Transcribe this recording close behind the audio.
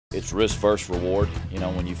It's risk first reward,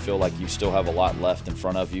 when you feel like you still have a lot left in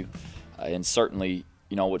front of you. And certainly,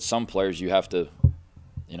 with some players you have to,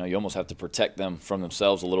 you almost have to protect them from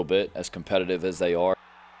themselves a little bit, as competitive as they are.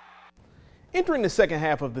 Entering the second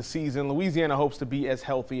half of the season, Louisiana hopes to be as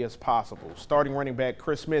healthy as possible. Starting running back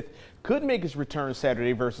Chris Smith could make his return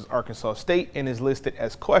Saturday versus Arkansas State and is listed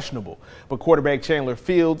as questionable. But quarterback Chandler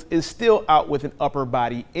Fields is still out with an upper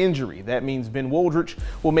body injury. That means Ben Wooldridge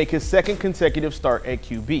will make his second consecutive start at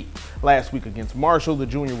QB. Last week against Marshall, the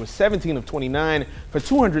junior was 17 of 29 for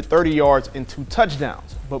 230 yards and 2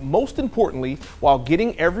 touchdowns. But most importantly, while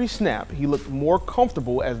getting every snap, he looked more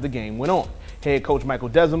comfortable as the game went on. Head coach Michael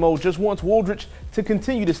Desimo just wants Wooldridge to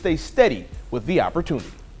continue to stay steady with the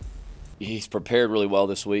opportunity. He's prepared really well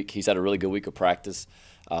this week. He's had a really good week of practice.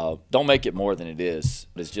 Don't make it more than it is.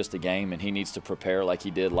 It's just a game, and he needs to prepare like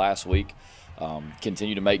he did last week,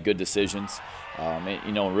 continue to make good decisions,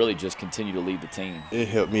 and really just continue to lead the team. It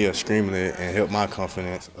helped me extremely and helped my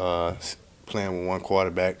confidence playing with one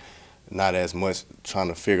quarterback, not as much trying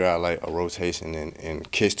to figure out like a rotation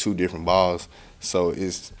and catch 2 different balls. So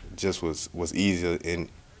it's just was easier and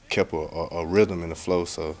kept a rhythm in the flow,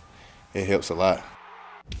 so it helps a lot.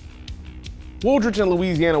 Wooldridge and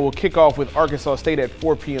Louisiana will kick off with Arkansas State at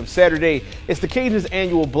 4 p.m. Saturday. It's the Cajuns'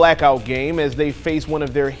 annual blackout game as they face one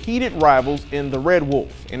of their heated rivals in the Red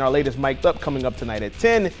Wolves. In our latest Mic'd Up coming up tonight at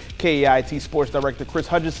 10, KATC Sports Director Chris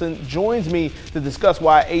Hutchinson joins me to discuss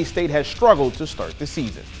why A-State has struggled to start the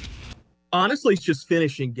season. Honestly, it's just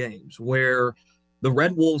finishing games where the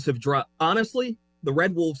Red Wolves have dropped. Honestly, the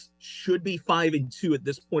Red Wolves should be 5-2 at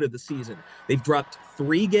this point of the season. They've dropped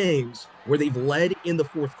 3 games where they've led in the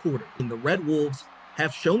fourth quarter. And the Red Wolves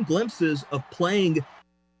have shown glimpses of playing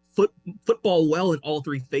football well in all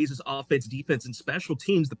 3 phases: offense, defense, and special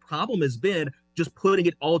teams. The problem has been just putting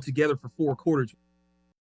it all together for 4 quarters.